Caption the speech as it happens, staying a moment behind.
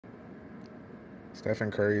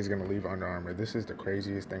Stephen Curry is gonna leave Under Armour. This is the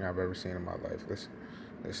craziest thing I've ever seen in my life. Let's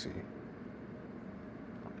see.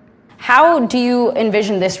 How do you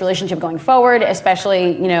envision this relationship going forward,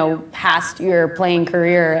 especially, past your playing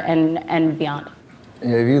career and beyond?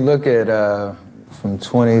 Yeah, if you look at from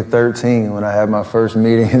 2013 when I had my first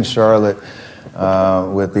meeting in Charlotte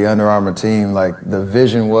with the Under Armour team, like the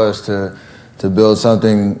vision was to build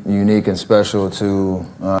something unique and special to.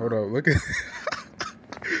 Hold on, look at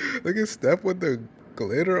look at Steph with the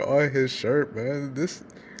glitter on his shirt, man.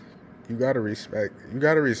 You gotta respect. You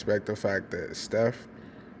gotta respect the fact that Steph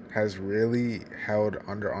has really held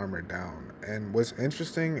Under Armour down. And what's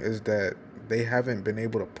interesting is that they haven't been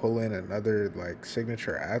able to pull in another like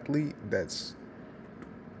signature athlete that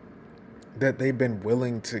they've been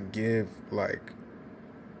willing to give like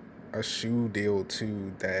a shoe deal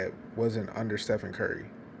to that wasn't under Stephen Curry.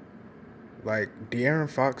 Like De'Aaron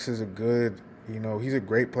Fox is he's a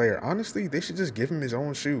great player. Honestly, they should just give him his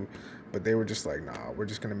own shoe. But they were just like, nah, we're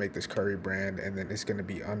just gonna make this Curry brand and then it's gonna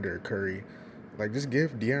be under Curry. Like, just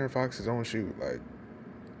give De'Aaron Fox his own shoe. Like,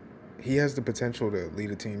 he has the potential to lead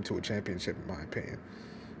a team to a championship, in my opinion.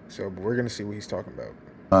 So, but we're going to see what he's talking about.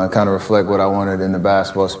 Kind of reflect what I wanted in the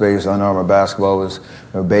basketball space. Under Armour basketball was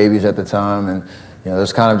babies at the time, and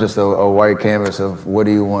there's kind of just a white canvas of what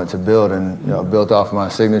do you want to build, and built off my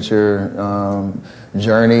signature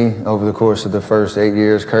journey over the course of the first 8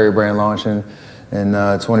 years, Curry brand launching in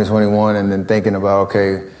 2021, and then thinking about,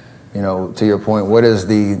 okay, to your point, what is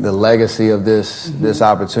the legacy of this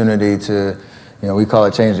opportunity to, we call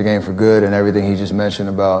it change the game for good, and everything he just mentioned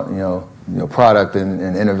about, product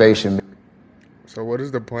and innovation. So what is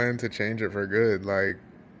the plan to change it for good? Like,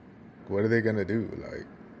 what are they going to do? Like,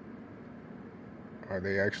 are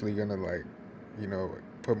they actually going to,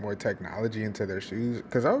 put more technology into their shoes?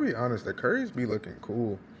 Because I'll be honest, the Currys be looking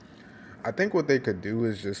cool. I think what they could do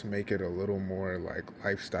is just make it a little more, like,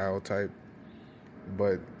 lifestyle type.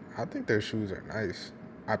 But I think their shoes are nice.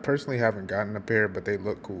 I personally haven't gotten a pair, but they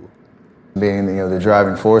look cool. Being the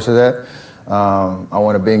driving force of that, I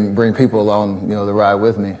want to bring people along the ride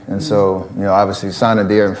with me, and so obviously signing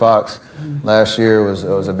De'Aaron Fox last year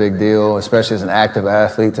was a big deal, especially as an active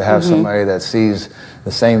athlete to have somebody that sees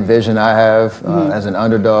the same vision I have as an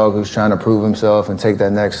underdog who's trying to prove himself and take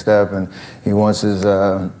that next step, and he wants his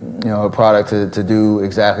a product to do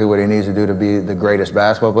exactly what he needs to do to be the greatest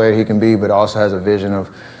basketball player he can be, but also has a vision of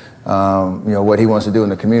what he wants to do in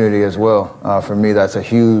the community as well. For me, that's a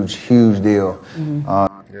huge deal.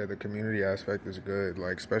 Yeah, the community aspect is good.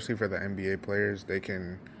 Like, especially for the NBA players, they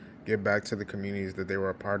can give back to the communities that they were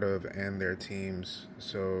a part of and their teams.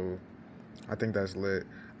 So I think that's lit.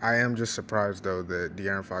 I am just surprised, though, that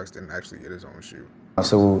De'Aaron Fox didn't actually get his own shoe.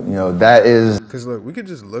 So, that is... Because, look, we could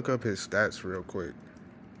just look up his stats real quick.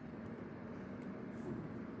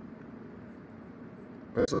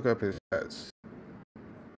 Let's look up his stats.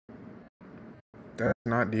 That's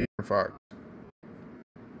not De'Aaron Fox.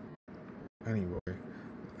 Anyway,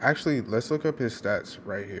 actually, let's look up his stats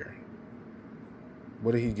right here.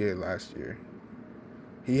 What did he get last year?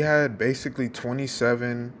 He had basically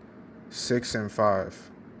 27, 6, and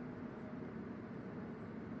 5.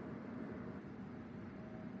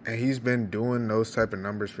 And he's been doing those type of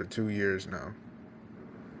numbers for 2 years now.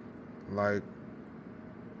 Like,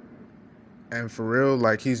 and for real,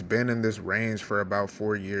 like, he's been in this range for about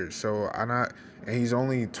 4 years. So and he's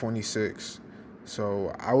only 26.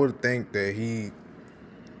 So I would think that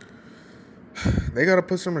they got to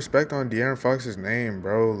put some respect on De'Aaron Fox's name,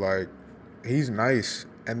 bro. Like, he's nice.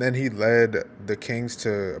 And then he led the Kings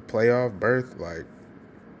to a playoff berth. Like,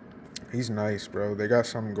 he's nice, bro. They got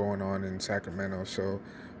something going on in Sacramento. So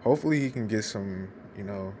hopefully he can get some,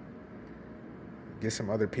 get some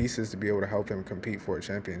other pieces to be able to help him compete for a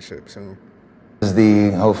championship soon. Is the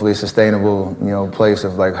hopefully sustainable, place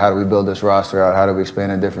of like how do we build this roster out? How do we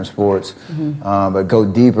expand in different sports? But go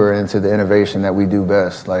deeper into the innovation that we do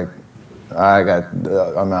best. Like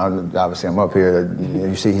obviously I'm up here.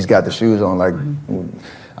 You see, he's got the shoes on. Like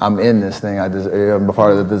I'm in this thing. I'm a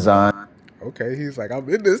part of the design. Okay, he's like, I'm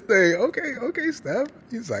in this thing. Okay, Steph.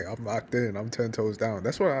 He's like, I'm locked in. I'm 10 toes down.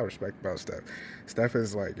 That's what I respect about Steph. Steph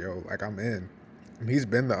is like, yo, like I'm in. He's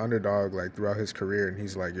been the underdog like throughout his career, and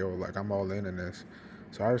he's like, yo, like I'm all in this.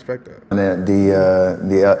 So I respect that. And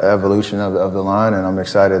the evolution of the line, and I'm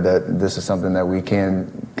excited that this is something that we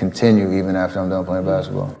can continue even after I'm done playing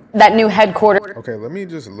basketball. That new headquarters. Okay, let me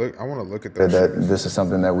just look. I want to look at those. This is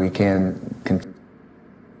something that we can continue.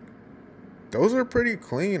 Those are pretty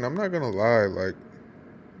clean. I'm not gonna lie. Like,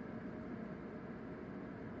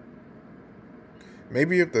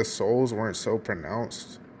 maybe if the soles weren't so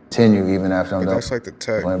pronounced, continue even after I'm But done that's like the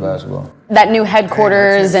tech. playing basketball. That new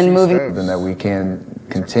headquarters and moving. And that we can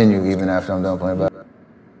continue even after I'm done playing basketball.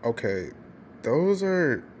 Okay, those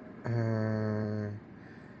are.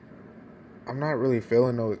 I'm not really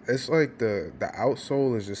feeling those. It's like the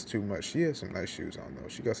outsole is just too much. She has some nice shoes on though.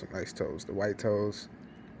 She got some nice toes. The white toes.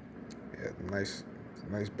 Yeah, nice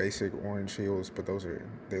basic orange heels, but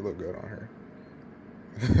they look good on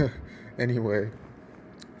her. Anyway.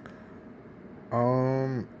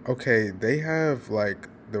 Okay, they have like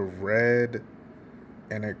the red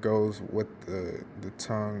and it goes with the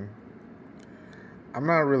tongue. I'm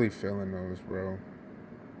not really feeling those, bro.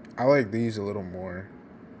 I like these a little more.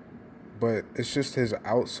 But it's just his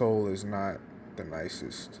outsole is not the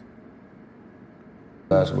nicest.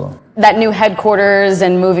 Basketball. That new headquarters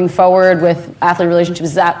and moving forward with athlete relationships,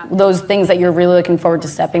 is that those things that you're really looking forward to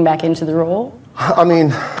stepping back into the role? I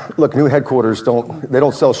mean, look, new headquarters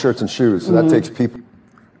don't sell shirts and shoes, so that takes people.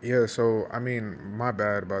 Yeah, so, I mean, my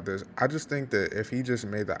bad about this. I just think that if he just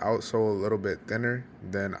made the outsole a little bit thinner,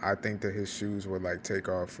 then I think that his shoes would, like, take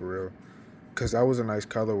off for real. Because that was a nice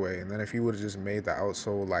colorway. And then if he would have just made the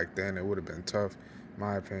outsole like then, it would have been tough, in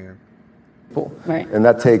my opinion. Right. And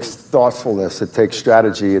that takes thoughtfulness, it takes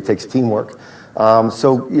strategy, it takes teamwork.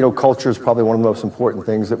 So, culture is probably one of the most important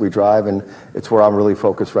things that we drive, and it's where I'm really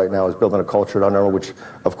focused right now, is building a culture at Under Armour, which,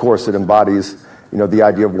 of course, it embodies, the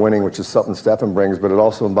idea of winning, which is something Stephen brings, but it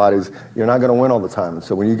also embodies you're not going to win all the time. And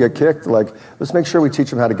so when you get kicked, let's make sure we teach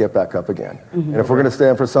them how to get back up again. And if we're going to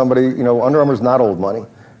stand for somebody, Under Armour's not old money.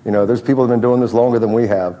 There's people that have been doing this longer than we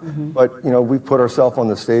have. But, we've put ourselves on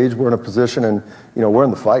the stage, we're in a position, and, we're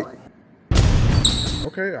in the fight.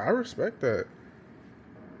 Okay, I respect that.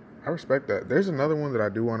 There's another one that I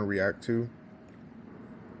do want to react to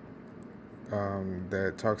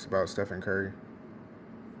that talks about Stephen Curry.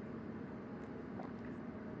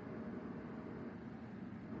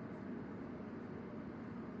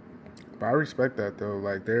 But I respect that though.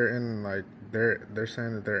 Like they're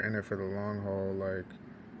saying that they're in it for the long haul. Like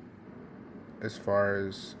as far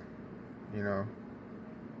as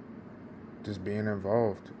just being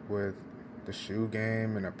involved with the shoe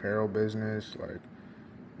game and apparel business. Like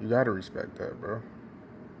you gotta respect that, bro.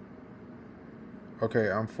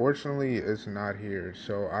 Okay, unfortunately it's not here.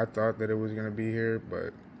 So I thought that it was gonna be here,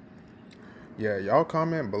 but yeah, y'all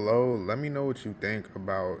comment below. Let me know what you think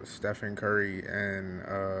about Stephen Curry and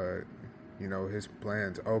his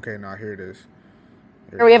plans. Okay, now here it is.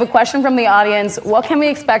 We have a question from the audience. What can we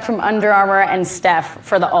expect from Under Armour and Steph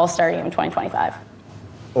for the All-Star Game in 2025?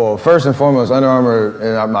 Well, first and foremost, Under Armour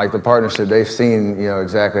and the partnership, they've seen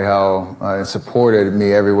exactly how and supported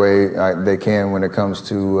me every way they can when it comes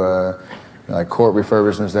to court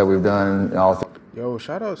refurbishments that we've done. Yo,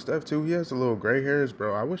 shout out Steph too. He has the little gray hairs,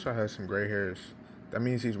 bro. I wish I had some gray hairs. That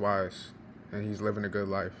means he's wise and he's living a good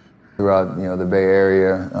life. Throughout the Bay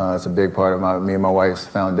Area, it's a big part of me and my wife's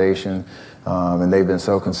foundation, and they've been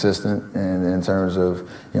so consistent in terms of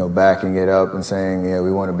backing it up and saying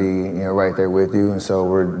we want to be right there with you. And so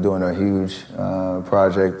we're doing a huge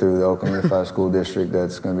project through the Oakland Unified School District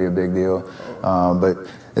that's going to be a big deal. But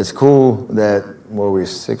it's cool that we're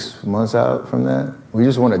 6 months out from that. We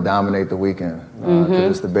just want to dominate the weekend because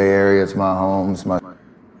it's the Bay Area, it's my home, it's my.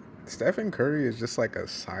 Stephen Curry is just like a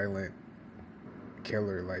silent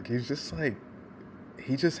killer. Like he's just like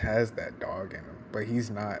he just has that dog in him, but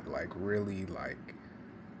he's not like really like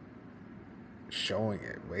showing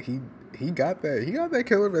it. But he got that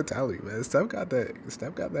killer mentality, man. Steph got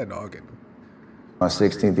that dog in him. My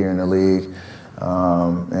 16th year in the league,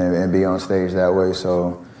 and be on stage that way.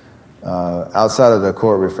 So outside of the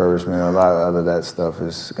court refurbishment, a lot of that stuff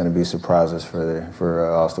is going to be surprises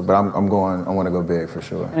for Austin. But I want to go big for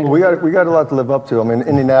sure. We got a lot to live up to. I mean,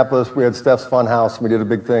 Indianapolis, we had Steph's Fun House. We did a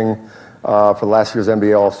big thing for last year's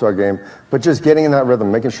NBA All-Star Game. But just getting in that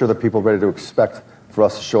rhythm, making sure that people are ready to expect for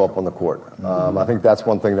us to show up on the court. I think that's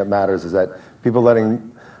one thing that matters, is that people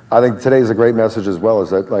I think today's a great message as well, is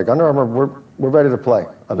that like Under Armour, we're ready to play.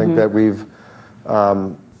 I think that we've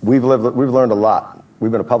learned a lot.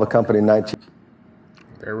 We've been a public company 19.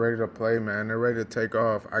 They're ready to play, man. They're ready to take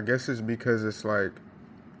off. I guess it's because it's like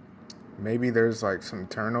maybe there's like some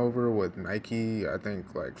turnover with Nike. I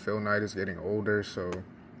think like Phil Knight is getting older, so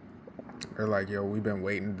they're like, yo, we've been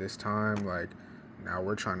waiting this time. Like now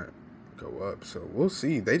we're trying to go up. So we'll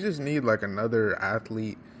see. They just need like another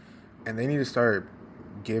athlete, and they need to start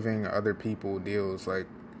giving other people deals. Like,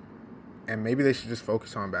 and maybe they should just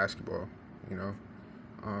focus on basketball,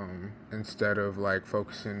 instead of like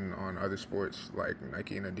focusing on other sports like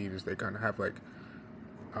Nike and Adidas. They kind of have like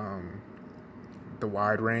the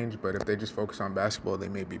wide range, but if they just focus on basketball, they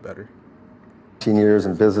may be better. 18 years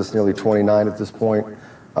in business, nearly 29 at this point.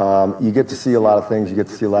 You get to see a lot of things, you get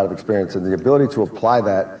to see a lot of experience, and the ability to apply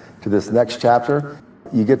that to this next chapter,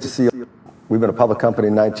 you get to see. We've been a public company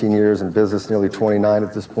 19 years, in business nearly 29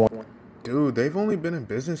 at this point. Dude, they've only been in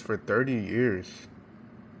business for 30 years.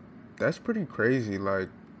 That's pretty crazy. Like,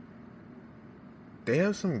 they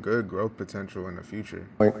have some good growth potential in the future.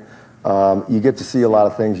 You get to see a lot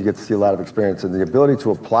of things, you get to see a lot of experience, and the ability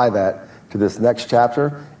to apply that to this next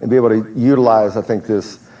chapter and be able to utilize, I think,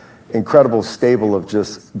 this incredible stable of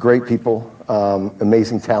just great people,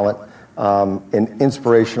 amazing talent, and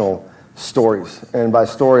inspirational stories. And by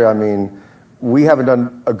story, I mean, we haven't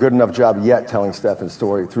done a good enough job yet telling Stefan's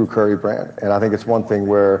story through Curry Brand. And I think it's one thing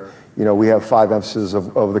where, you know, we have 5 emphases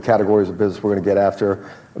of the categories of business we're going to get after.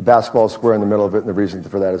 Basketball is square in the middle of it, and the reason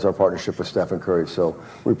for that is our partnership with Stephen Curry. So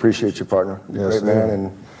we appreciate you, partner. You're a great man,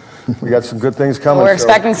 and we got some good things coming. We're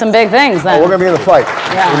expecting some big things then. Oh, we're going to be in the fight.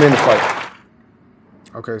 Yeah. We're going to be in the fight.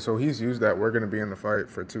 Okay, so he's used that "we're going to be in the fight"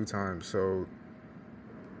 for 2 times. So,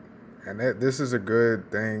 and this is a good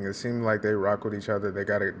thing. It seemed like they rock with each other. They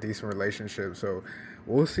got a decent relationship. So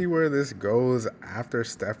we'll see where this goes after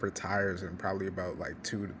Steph retires in probably about like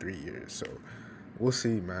 2 to 3 years. So we'll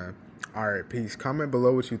see, man. All right, peace. Comment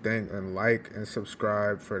below what you think, and like and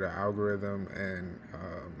subscribe for the algorithm, and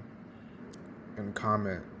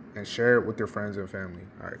comment and share it with your friends and family.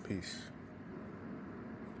 All right, peace.